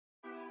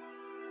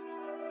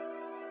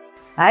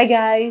Hi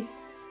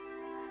guys!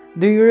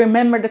 Do you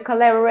remember the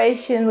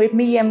collaboration with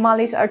me and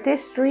Molly's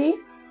Artistry?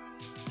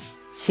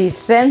 She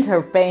sent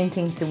her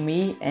painting to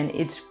me and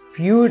it's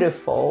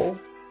beautiful,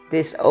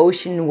 this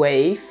ocean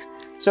wave.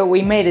 So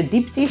we made a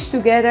diptychs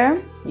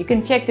together. You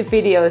can check the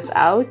videos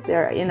out,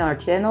 they're in our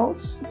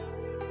channels.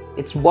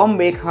 It's one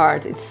big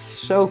heart, it's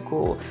so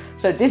cool.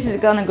 So this is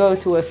gonna go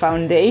to a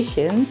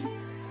foundation,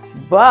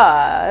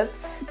 but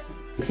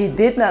she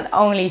did not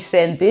only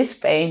send this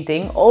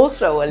painting,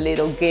 also a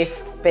little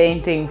gift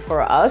painting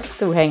for us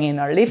to hang in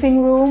our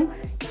living room.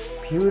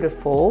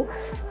 Beautiful.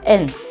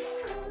 And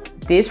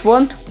this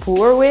one to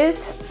pour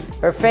with,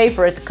 her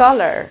favorite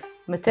color,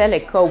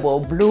 metallic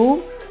cobalt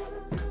blue.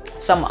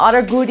 Some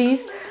other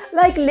goodies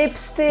like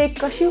lipstick,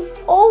 because you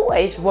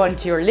always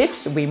want your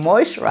lips to be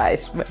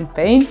moisturized when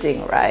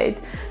painting, right?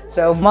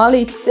 So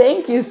Molly,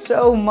 thank you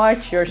so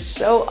much. You're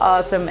so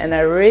awesome and I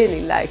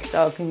really like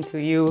talking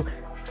to you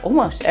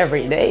almost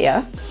every day,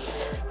 yeah?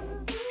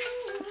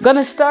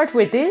 Gonna start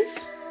with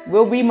this.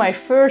 Will be my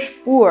first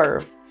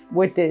pour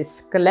with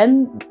this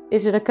Colander.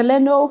 Is it a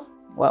Colander?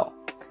 Well,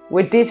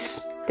 with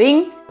this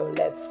thing. So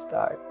let's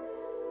start.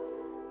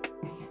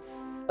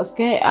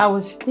 Okay, I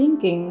was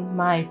thinking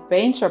my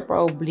paints are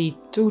probably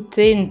too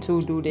thin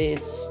to do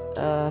this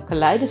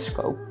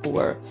kaleidoscope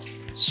pour.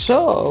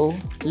 So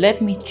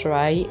let me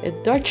try a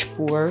Dutch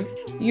pour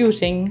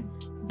using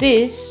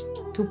this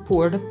to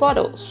pour the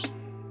puddles.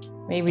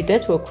 Maybe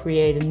that will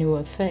create a new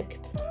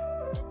effect.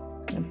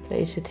 I'm gonna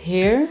place it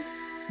here.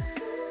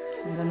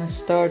 I'm gonna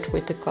start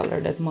with the color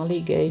that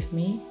Molly gave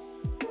me.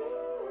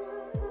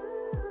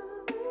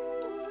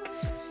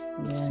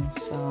 Then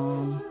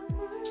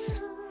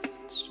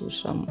let's do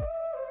some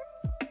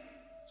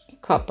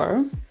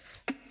copper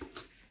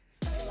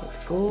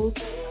with gold.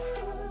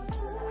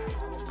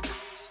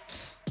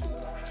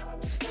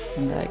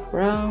 And like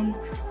brown.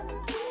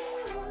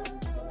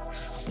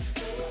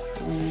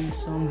 And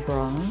some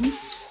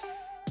bronze.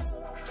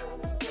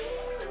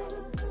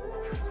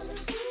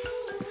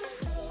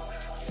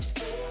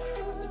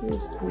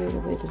 Just a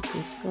little bit of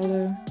this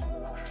color.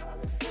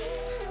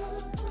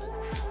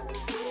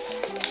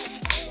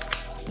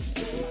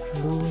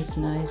 Blue is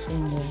nice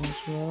in there as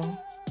well.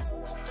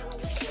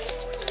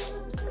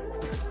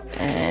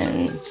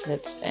 And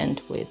let's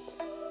end with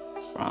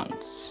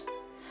bronze.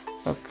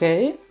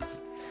 Okay,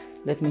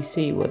 let me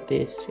see what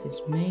this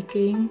is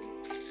making.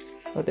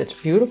 Oh, that's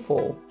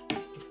beautiful.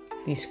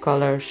 These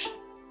colors.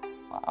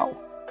 Wow.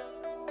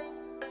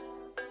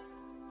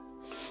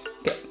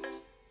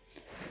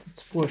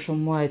 Pour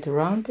some white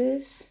around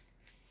this.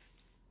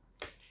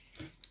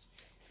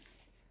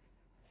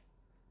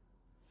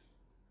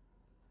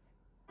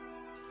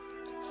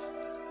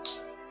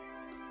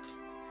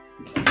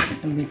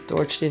 And we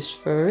torch this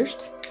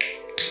first.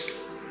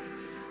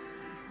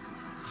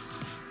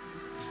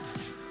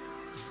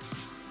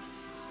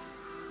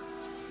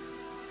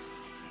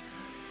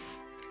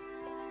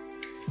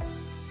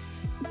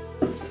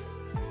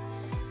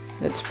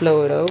 Let's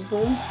blow it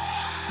over.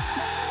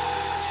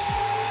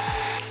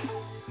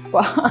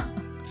 Wow.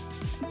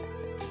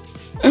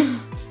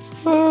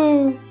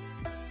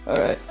 All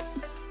right.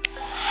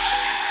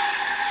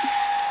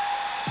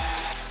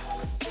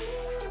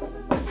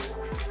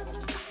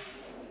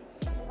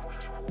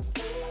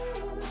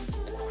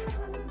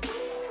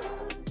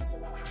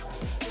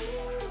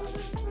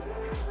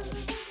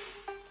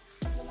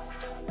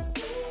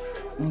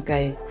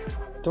 Okay,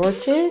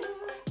 torch it.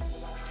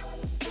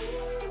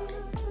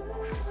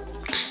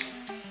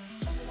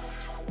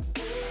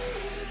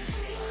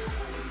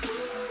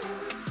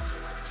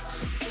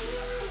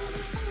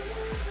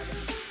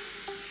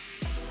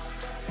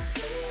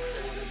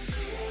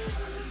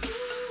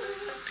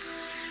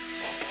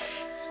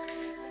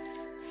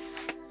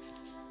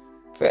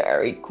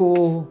 Very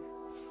cool.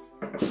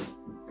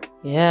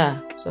 Yeah,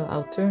 so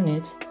I'll turn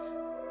it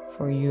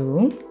for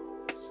you.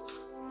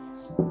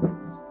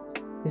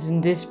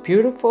 Isn't this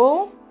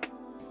beautiful?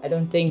 I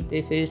don't think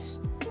this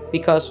is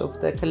because of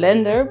the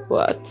Colander,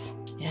 but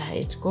yeah,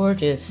 it's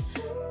gorgeous.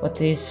 But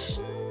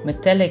this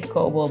metallic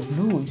cobalt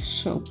blue is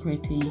so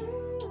pretty.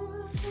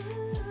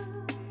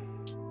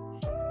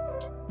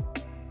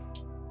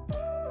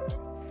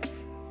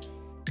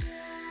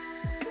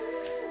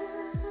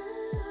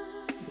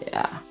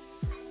 Yeah.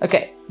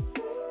 Okay,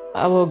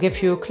 I will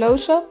give you a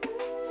close-up.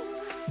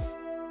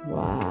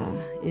 Wow,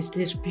 is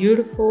this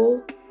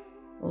beautiful?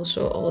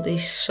 Also all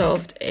these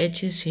soft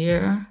edges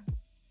here.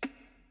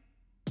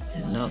 I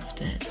love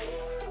that.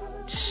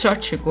 It's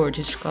such a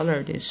gorgeous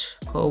color, this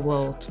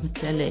cobalt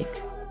metallic.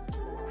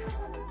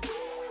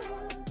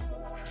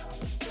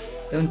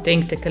 Don't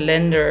think the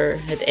Colander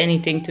had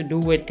anything to do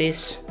with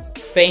this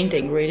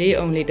painting really,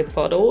 only the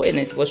puddle, and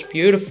it was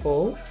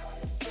beautiful.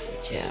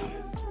 But yeah.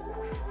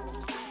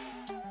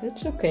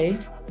 That's okay.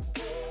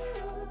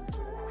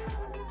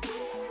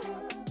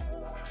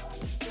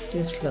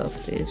 Just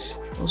love this.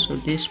 Also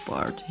this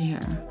part here.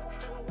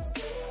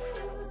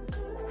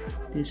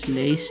 This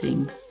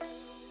lacing.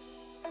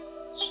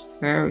 It's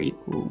very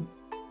cool.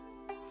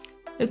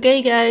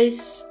 Okay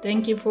guys,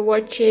 Thank you for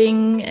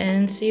watching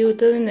and see you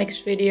till the next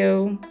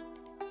video.